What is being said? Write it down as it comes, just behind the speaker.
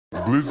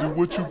Blizzy,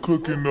 what you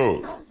cooking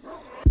up?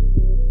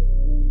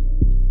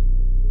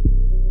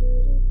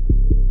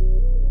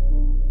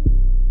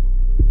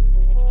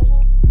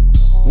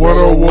 What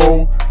I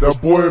want, that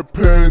boy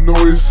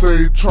paranoid, he say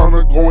he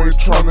tryna go, ain't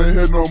tryna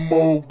hit no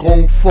more.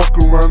 Gon' fuck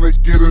around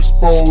and get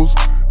exposed.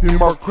 He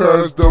might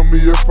crash dummy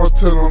if I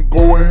tell him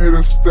go and hit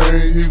a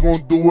stain. He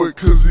gon' do it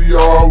cause he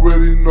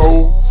already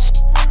know.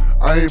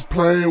 I ain't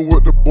playing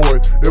with the boy.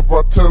 If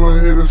I tell him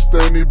hit a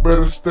stain, he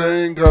better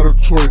stay, ain't got a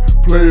choice.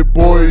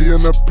 Playboy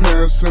in the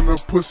pants and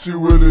the pussy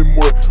really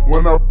moist.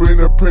 When I bring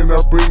the pain, I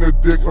bring the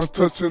dick, I'm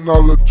touching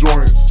all the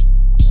joints.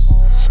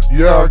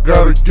 Yeah, I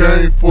got a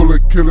gang full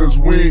of killers,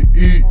 we ain't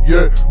eat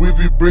yet. We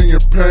be bringing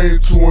pain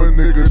to a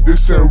nigga.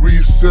 This ain't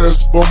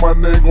recess, but my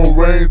name gon'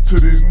 rain to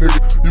these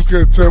niggas. You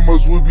can't tell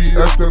us we be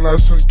acting like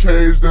some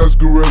cage that's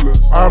gorillas.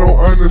 I don't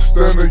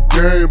understand the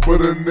game,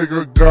 but a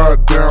nigga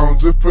got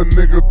downs. If a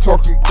nigga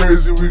talking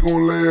crazy, we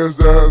gon' lay his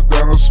ass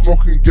down. I'm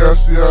smoking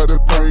gassy out the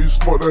pound. You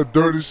smoke that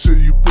dirty shit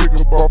you pick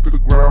up off the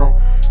ground.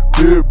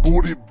 Big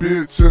booty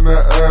bitch and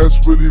that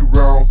ass really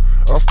round.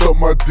 I stuck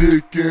my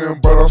dick in,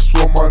 but I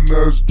swear my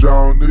nuts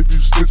drown. If you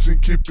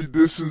snitchin', keep your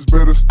distance,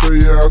 better stay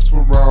ass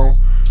from round.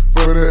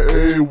 For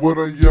the A, with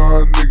a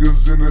young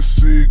niggas in the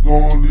sea,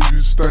 gon' leave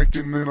you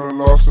stankin' in a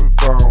lost and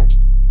found.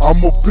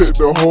 I'ma pick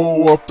the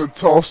hoe up and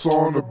toss her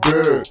on the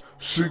bed.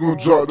 She gon'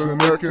 drop the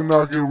neck and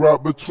I get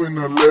right between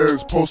the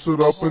legs.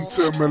 Posted up in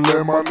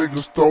Timberland, my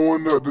niggas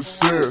throwing up the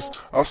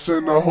sets. I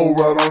send that hoe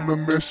right on the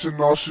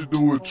mission, all she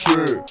do is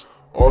tread.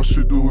 All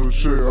she do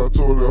is trick. I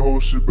told that hoe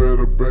she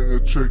better bring a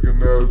chicken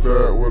ass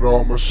that with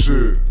all my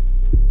shit.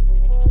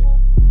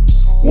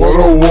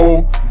 What I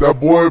want, that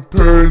boy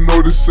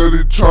paranoid, he said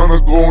he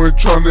tryna go, ain't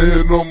tryna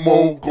hit no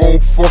more. Gon'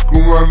 fuck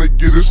around and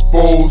get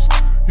exposed.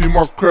 He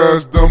might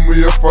crash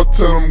dummy if I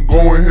tell him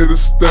go and hit a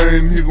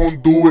stain. He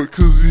gon' do it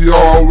cause he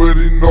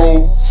already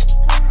know.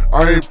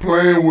 I ain't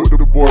playing with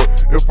the boy.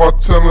 If I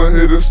tell him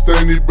hit a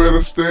stain, he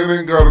better stay,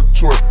 ain't got a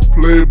choice.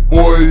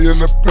 Playboy in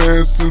the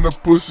pants and the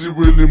pussy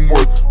really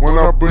moist. When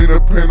I bring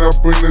the pain, I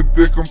bring the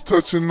dick, I'm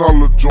touching all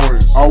the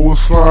joints. I was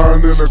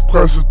flying in a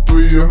crash of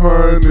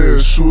 300.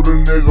 Shoot a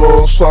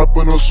nigga,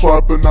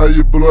 swiping, now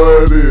you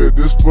blooded.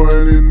 This for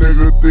any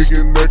nigga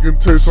thinking they can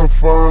take some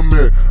from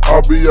it.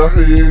 I'll be out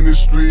here in the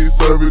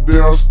streets every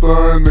day, I'm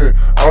stunning.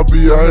 I'll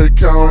be out here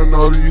counting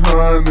all these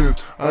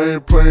hundreds. I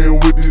ain't playing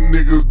with these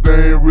niggas,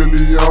 they ain't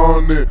really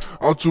on it.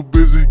 I'm too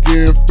busy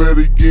getting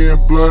fatty, getting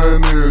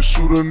blinded.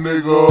 Shoot a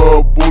nigga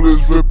up,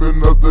 bullets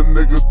ripping up the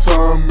nigga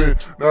tummy.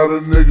 Now the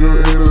nigga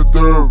in the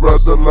dirt,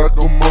 wrapped up like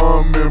a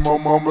mommy. My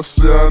mama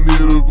said I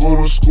need to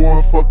go to school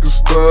and fucking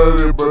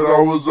study, but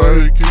I was out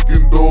here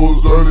kicking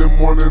doors early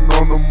morning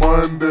on a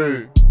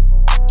Monday.